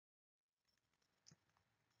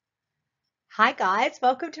Hi guys,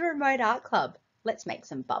 welcome to Remote Art Club. Let's make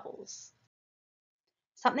some bubbles.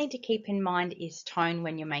 Something to keep in mind is tone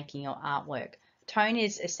when you're making your artwork. Tone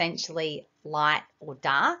is essentially light or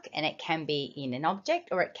dark, and it can be in an object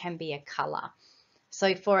or it can be a color.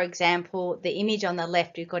 So for example, the image on the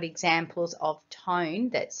left, we've got examples of tone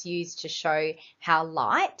that's used to show how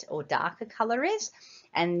light or dark a color is.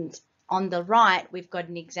 And on the right, we've got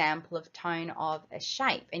an example of tone of a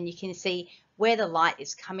shape, and you can see where the light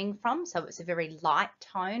is coming from. So it's a very light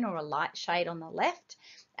tone or a light shade on the left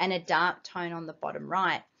and a dark tone on the bottom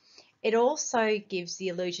right. It also gives the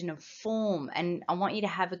illusion of form, and I want you to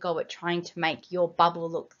have a go at trying to make your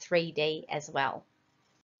bubble look 3D as well.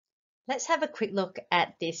 Let's have a quick look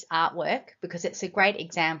at this artwork because it's a great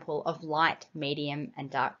example of light, medium,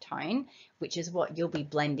 and dark tone, which is what you'll be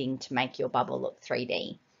blending to make your bubble look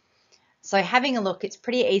 3D. So having a look, it's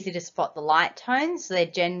pretty easy to spot the light tones. So they're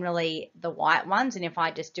generally the white ones. And if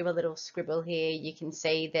I just do a little scribble here, you can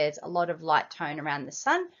see there's a lot of light tone around the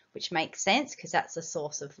sun, which makes sense because that's the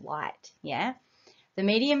source of light. Yeah. The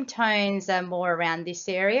medium tones are more around this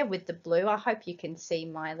area with the blue. I hope you can see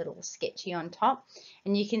my little sketchy on top.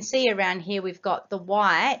 And you can see around here we've got the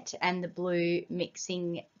white and the blue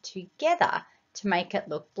mixing together to make it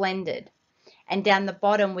look blended. And down the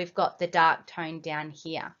bottom we've got the dark tone down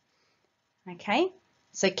here. Okay,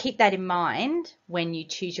 so keep that in mind when you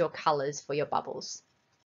choose your colors for your bubbles.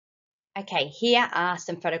 Okay, here are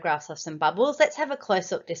some photographs of some bubbles. Let's have a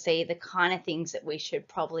close look to see the kind of things that we should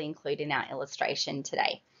probably include in our illustration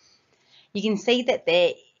today. You can see that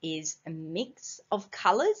there is a mix of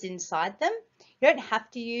colors inside them. You don't have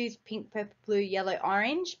to use pink, purple, blue, yellow,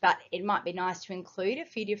 orange, but it might be nice to include a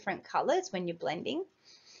few different colors when you're blending.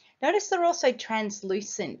 Notice they're also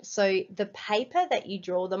translucent, so the paper that you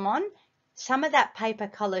draw them on, some of that paper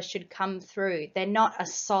color should come through. They're not a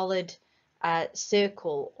solid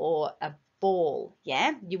circle or a ball,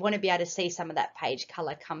 yeah? You want to be able to see some of that page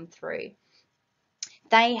color come through.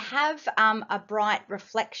 They have a bright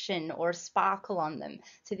reflection or a sparkle on them.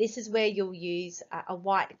 So this is where you'll use a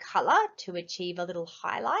white color to achieve a little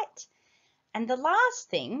highlight. And the last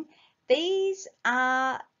thing, these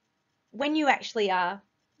are, when you actually are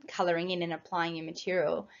coloring in and applying your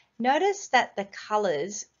material, notice that the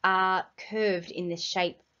colors are curved in the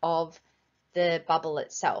shape of the bubble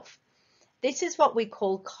itself. This is what we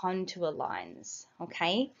call contour lines,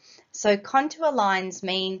 okay? So contour lines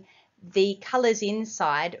mean the colors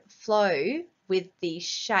inside flow with the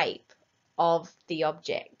shape of the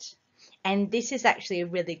object. And this is actually a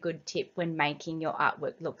really good tip when making your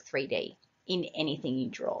artwork look 3D in anything you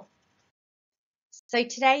draw. So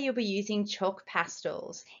today you'll be using chalk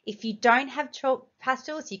pastels. If you don't have chalk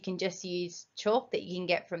pastels, you can just use chalk that you can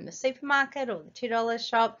get from the supermarket or the $2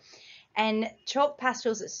 shop. And chalk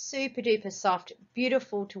pastels are super duper soft,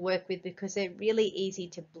 beautiful to work with because they're really easy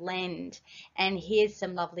to blend. And here's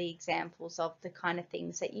some lovely examples of the kind of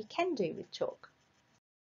things that you can do with chalk.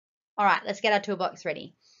 All right, let's get our toolbox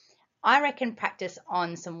ready. I reckon practice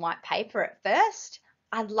on some white paper at first.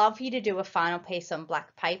 I'd love you to do a final piece on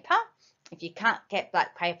black paper. If you can't get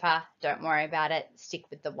black paper, don't worry about it, stick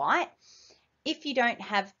with the white. If you don't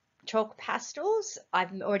have chalk pastels,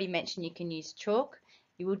 I've already mentioned you can use chalk.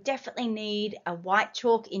 You will definitely need a white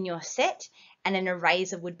chalk in your set, and an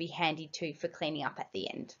eraser would be handy too for cleaning up at the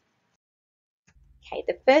end. Okay,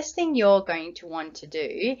 the first thing you're going to want to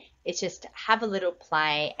do is just have a little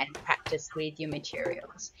play and practice with your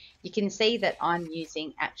materials. You can see that I'm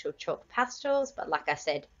using actual chalk pastels, but like I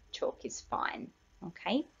said, chalk is fine,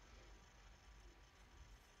 okay?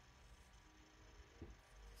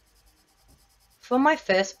 For my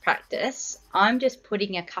first practice, I'm just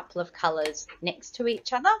putting a couple of colors next to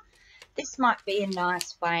each other. This might be a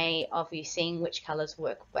nice way of you seeing which colors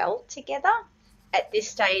work well together. At this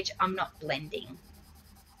stage, I'm not blending.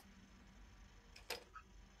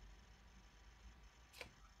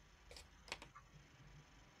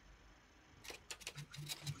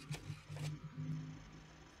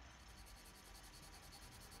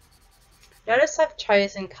 Notice I've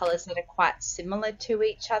chosen colors that are quite similar to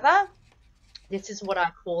each other. This is what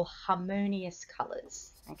I call harmonious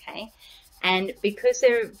colors, okay? And because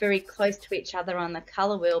they're very close to each other on the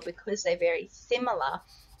color wheel, because they're very similar,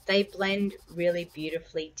 they blend really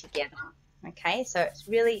beautifully together, okay? So it's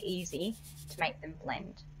really easy to make them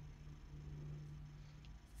blend.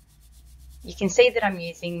 You can see that I'm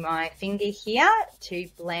using my finger here to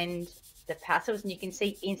blend the pastels, and you can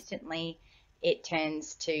see instantly it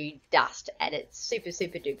turns to dust and it's super,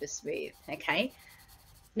 super duper smooth, okay?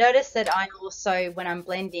 Notice that I also, when I'm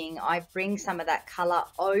blending, I bring some of that color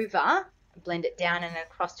over, blend it down and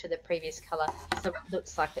across to the previous color so it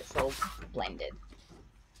looks like it's all blended.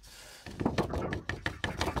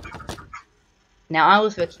 Now I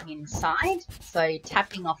was working inside, so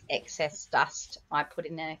tapping off excess dust I put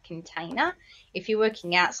in a container. If you're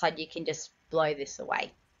working outside, you can just blow this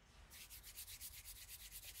away.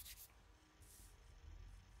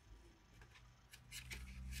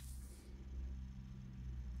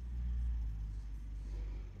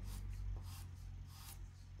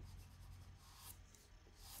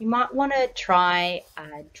 You might want to try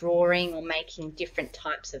drawing or making different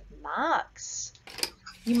types of marks.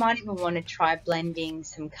 You might even want to try blending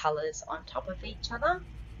some colours on top of each other.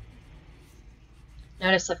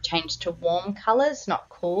 Notice I've changed to warm colours, not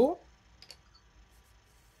cool.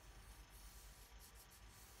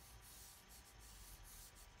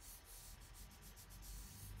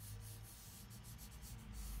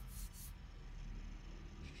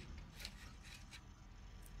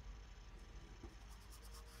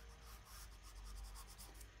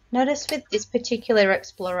 Notice with this particular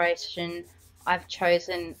exploration, I've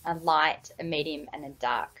chosen a light, a medium, and a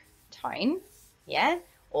dark tone, yeah,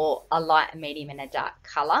 or a light, a medium, and a dark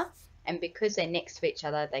color. And because they're next to each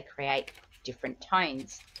other, they create different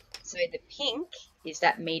tones. So the pink is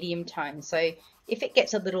that medium tone. So if it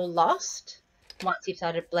gets a little lost, once you've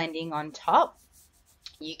started blending on top,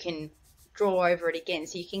 you can draw over it again.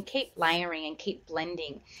 So you can keep layering and keep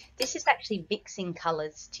blending. This is actually mixing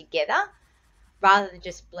colors together rather than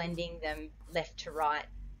just blending them left to right,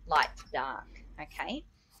 light to dark, okay?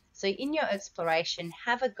 So in your exploration,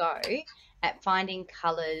 have a go at finding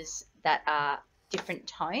colors that are different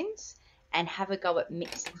tones and have a go at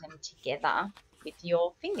mixing them together with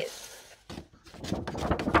your fingers.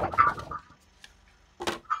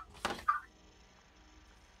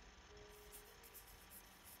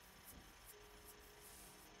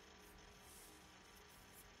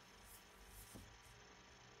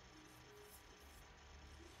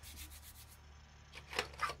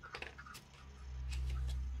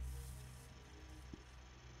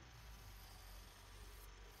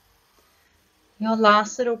 Your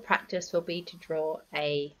last little practice will be to draw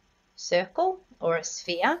a circle or a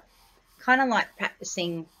sphere, kind of like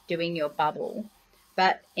practicing doing your bubble.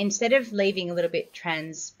 But instead of leaving a little bit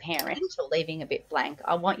transparent or leaving a bit blank,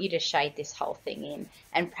 I want you to shade this whole thing in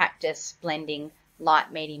and practice blending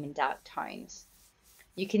light, medium, and dark tones.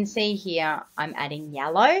 You can see here I'm adding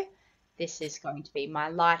yellow. This is going to be my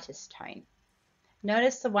lightest tone.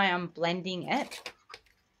 Notice the way I'm blending it.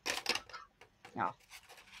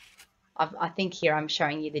 Oh, I think here I'm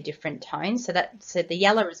showing you the different tones. So the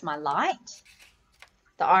yellow is my light,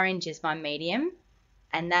 the orange is my medium,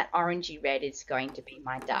 and that orangey red is going to be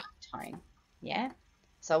my dark tone. Yeah.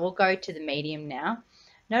 So we'll go to the medium now.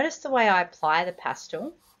 Notice the way I apply the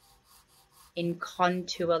pastel in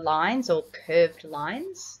contour lines or curved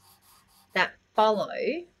lines that follow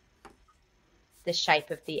the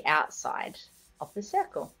shape of the outside of the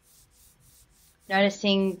circle.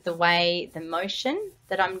 Noticing the way the motion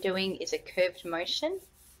that I'm doing is a curved motion.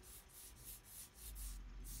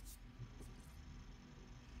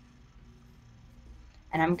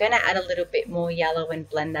 And I'm going to add a little bit more yellow and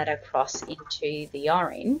blend that across into the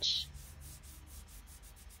orange,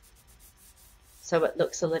 so it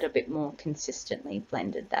looks a little bit more consistently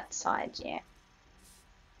blended that side, yeah.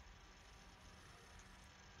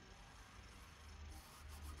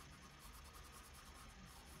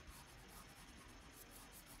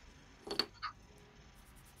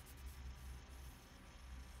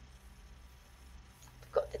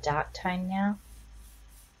 I've got the dark tone now.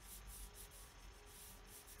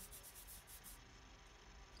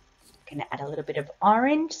 I'm going to add a little bit of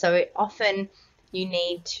orange, so often you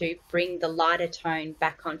need to bring the lighter tone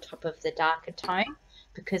back on top of the darker tone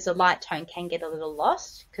because the light tone can get a little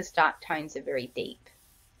lost because dark tones are very deep.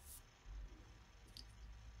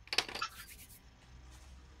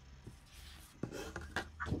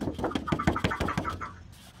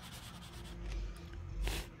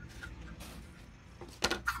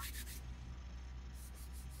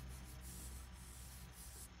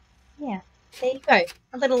 Yeah, there you go.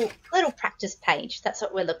 A little practice page. That's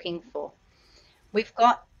what we're looking for. We've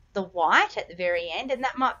got the white at the very end, and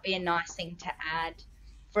that might be a nice thing to add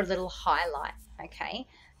for a little highlight, okay?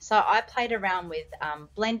 So I played around with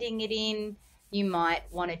blending it in. You might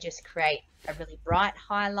want to just create a really bright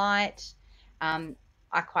highlight.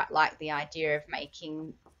 I quite like the idea of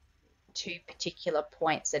making two particular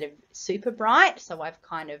points that are super bright, so I've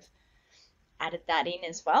kind of added that in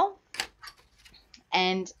as well.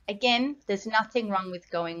 And again, there's nothing wrong with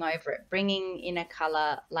going over it, bringing in a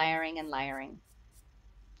color, layering and layering.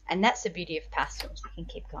 And that's the beauty of pastels. We can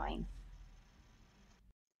keep going.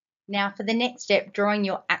 Now for the next step, drawing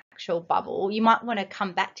your actual actual bubble, you might want to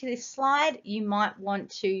come back to this slide. You might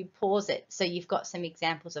want to pause it so you've got some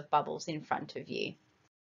examples of bubbles in front of you.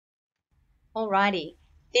 Alrighty,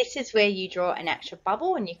 this is where you draw an actual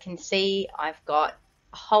bubble, and you can see I've got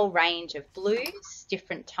a whole range of blues,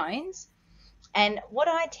 different tones. And what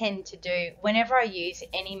I tend to do whenever I use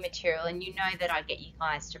any material, and you know that I get you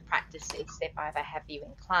guys to practice this if I ever have you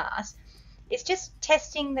in class, is just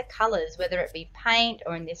testing the colors, whether it be paint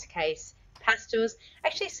or in this case pastels.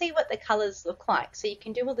 Actually see what the colors look like so you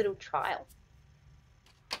can do a little trial.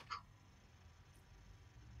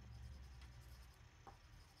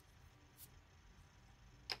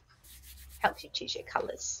 Helps you choose your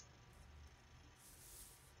colors.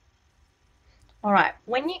 All right,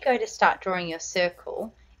 when you go to start drawing your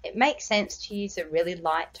circle, it makes sense to use a really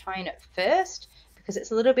light tone at first because it's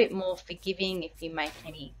a little bit more forgiving if you make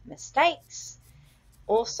any mistakes.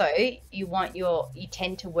 Also, you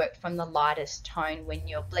tend to work from the lightest tone when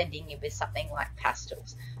you're blending it with something like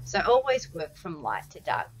pastels. So always work from light to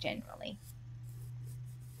dark generally.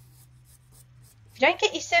 If you don't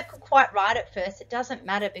get your circle quite right at first, it doesn't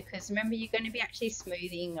matter because remember you're going to be actually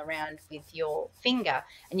smoothing around with your finger,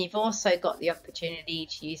 and you've also got the opportunity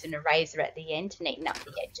to use an eraser at the end to neaten up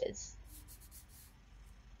the edges.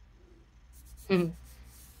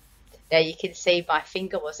 Now you can see my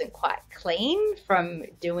finger wasn't quite clean from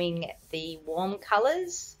doing the warm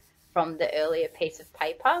colours from the earlier piece of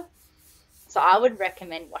paper. So I would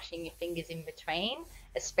recommend washing your fingers in between,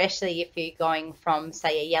 especially if you're going from,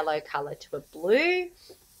 say, a yellow colour to a blue.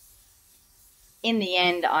 In the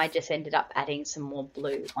end, I just ended up adding some more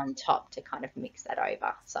blue on top to kind of mix that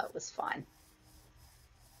over, so it was fine.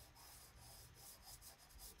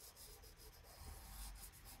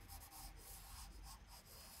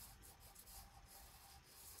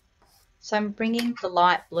 So I'm bringing the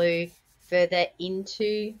light blue further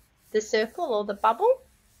into the circle or the bubble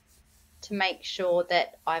to make sure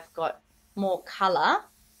that I've got more colour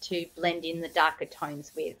to blend in the darker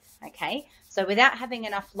tones with, okay? So without having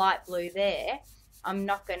enough light blue there, I'm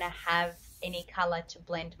not going to have any colour to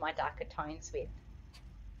blend my darker tones with.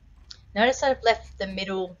 Notice I've left the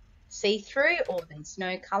middle see-through or there's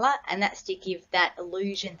no colour, and that's to give that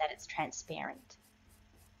illusion that it's transparent.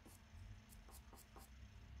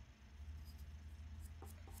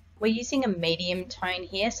 We're using a medium tone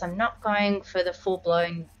here, so I'm not going for the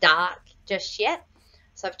full-blown dark just yet.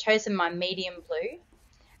 So I've chosen my medium blue,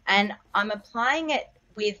 and I'm applying it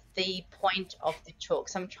with the point of the chalk.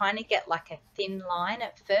 So I'm trying to get like a thin line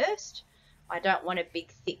at first. I don't want a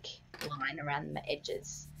big thick line around the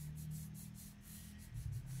edges.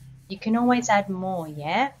 You can always add more,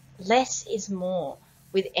 yeah? Less is more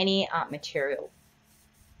with any art material.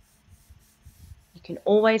 You can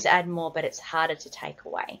always add more, but it's harder to take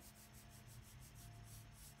away.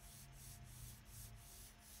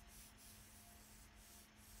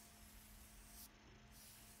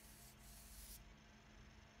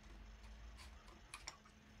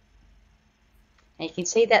 And you can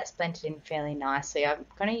see that's blended in fairly nicely. I'm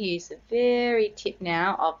going to use the very tip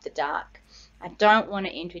now of the dark. I don't want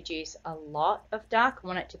to introduce a lot of dark. I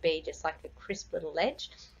want it to be just like a crisp little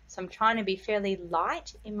edge. So I'm trying to be fairly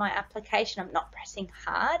light in my application. I'm not pressing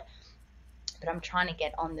hard, but I'm trying to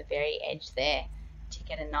get on the very edge there to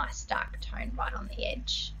get a nice dark tone right on the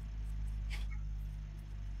edge.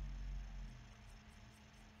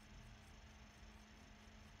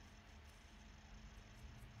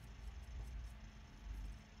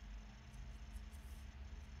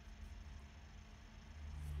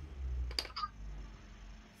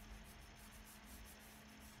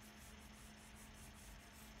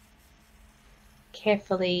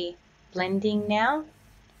 Carefully blending now,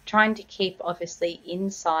 trying to keep obviously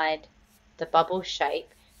inside the bubble shape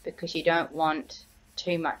because you don't want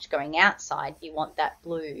too much going outside. You want that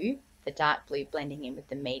blue, the dark blue, blending in with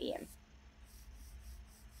the medium.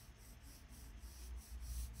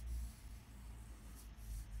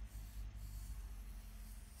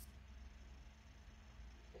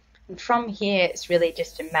 And from here, it's really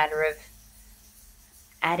just a matter of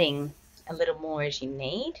adding a little more as you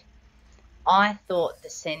need. I thought the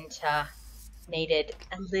center needed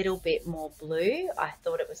a little bit more blue. I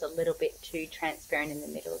thought it was a little bit too transparent in the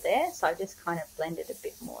middle there, so I just kind of blended a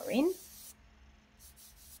bit more in.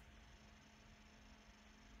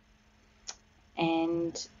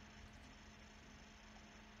 And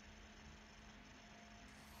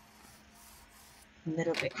a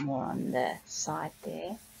little bit more on the side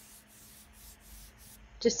there,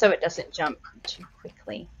 just so it doesn't jump too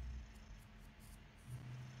quickly.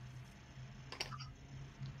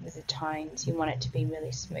 With the tones, you want it to be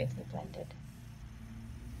really smoothly blended.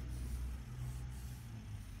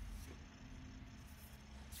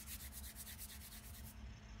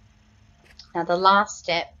 Now the last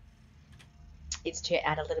step is to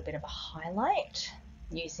add a little bit of a highlight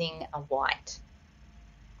using a white.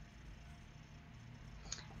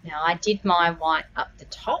 Now I did my white up the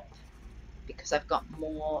top because I've got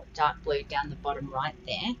more dark blue down the bottom right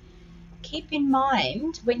there. Keep in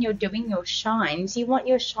mind when you're doing your shines, you want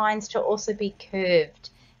your shines to also be curved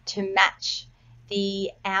to match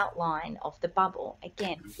the outline of the bubble.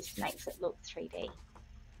 Again, this makes it look 3D.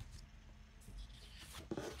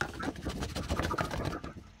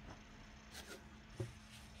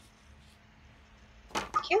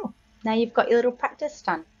 Cool. Now you've got your little practice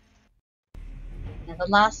done. Now the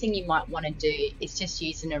last thing you might want to do is just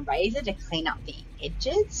use an eraser to clean up the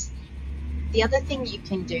edges. The other thing you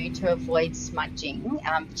can do to avoid smudging,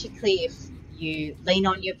 particularly if you lean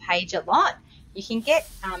on your page a lot, you can get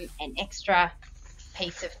an extra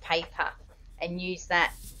piece of paper and use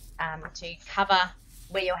that to cover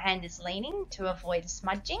where your hand is leaning to avoid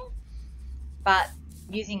smudging, but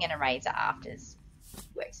using an eraser afters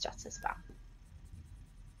works just as well.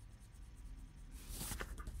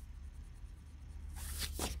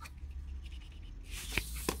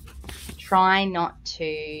 Try not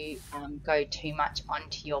to go too much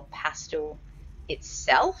onto your pastel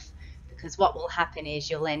itself, because what will happen is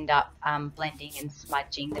you'll end up blending and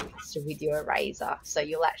smudging the pastel with your eraser. So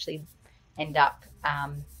you'll actually end up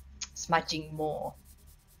smudging more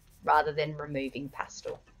rather than removing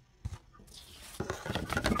pastel.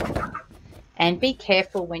 And be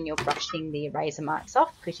careful when you're brushing the eraser marks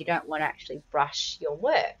off, because you don't want to actually brush your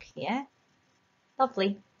work. Yeah,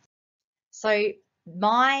 lovely. So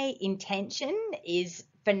my intention is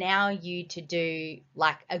for now you to do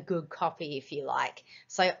like a good copy, if you like.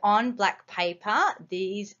 So on black paper,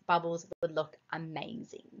 these bubbles would look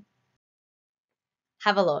amazing.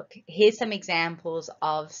 Have a look. Here's some examples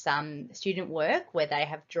of some student work where they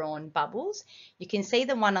have drawn bubbles. You can see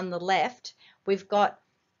the one on the left, we've got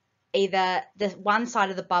either the one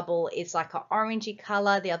side of the bubble is like an orangey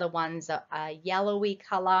color, the other one's a yellowy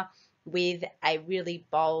color with a really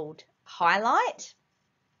bold highlight,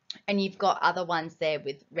 and you've got other ones there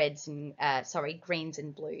with reds and greens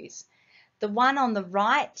and blues. The one on the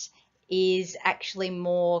right is actually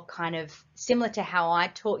more kind of similar to how I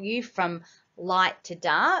taught you, from light to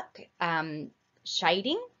dark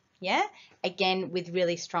shading, yeah, again with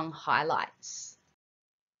really strong highlights.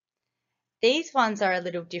 These ones are a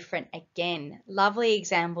little different again. Lovely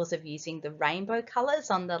examples of using the rainbow colors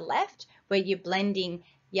on the left, where you're blending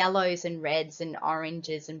yellows and reds and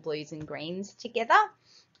oranges and blues and greens together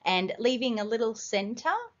and leaving a little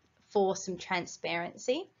center for some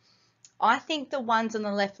transparency. I think the ones on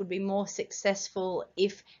the left would be more successful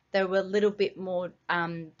if they were a little bit more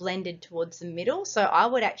blended towards the middle. So I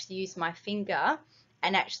would actually use my finger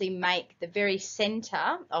and actually make the very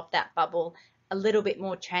center of that bubble a little bit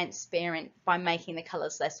more transparent by making the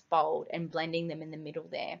colors less bold and blending them in the middle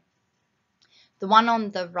there. The one on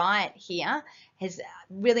the right here has a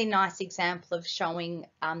really nice example of showing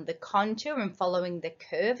the contour and following the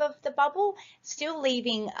curve of the bubble, still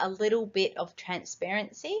leaving a little bit of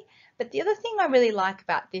transparency. But the other thing I really like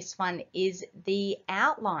about this one is the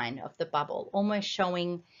outline of the bubble, almost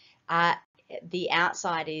showing the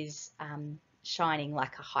outside is shining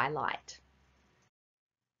like a highlight.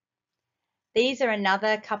 These are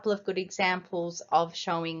another couple of good examples of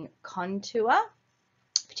showing contour,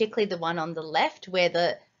 particularly the one on the left where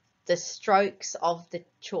the strokes of the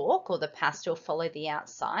chalk or the pastel follow the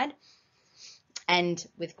outside and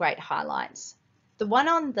with great highlights. The one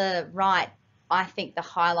on the right, I think the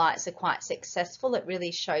highlights are quite successful. It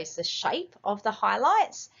really shows the shape of the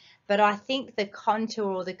highlights, but I think the contour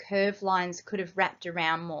or the curve lines could have wrapped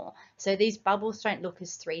around more. So these bubbles don't look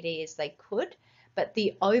as 3D as they could, but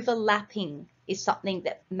the overlapping is something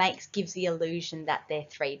that gives the illusion that they're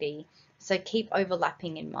 3D. So keep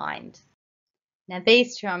overlapping in mind. Now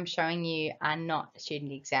these two I'm showing you are not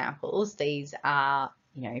student examples. These are,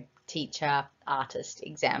 teacher artist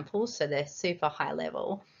examples. So they're super high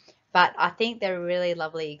level. But I think they're a really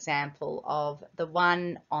lovely example of the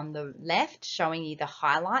one on the left showing you the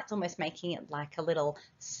highlights, almost making it like a little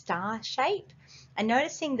star shape. And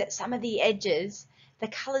noticing that some of the edges, the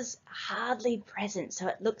color's hardly present. So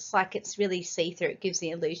it looks like it's really see-through. It gives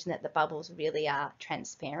the illusion that the bubbles really are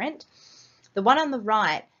transparent. The one on the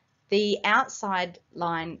right, the outside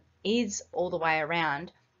line is all the way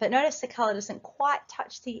around, but notice the color doesn't quite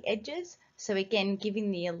touch the edges. So again,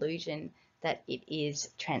 giving the illusion that it is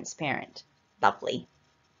transparent. Lovely.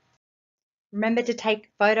 Remember to take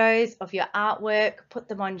photos of your artwork, put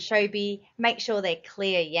them on Shobi, make sure they're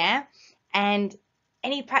clear, yeah? And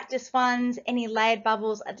any practice ones, any layered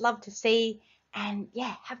bubbles, I'd love to see. And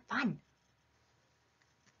yeah, have fun.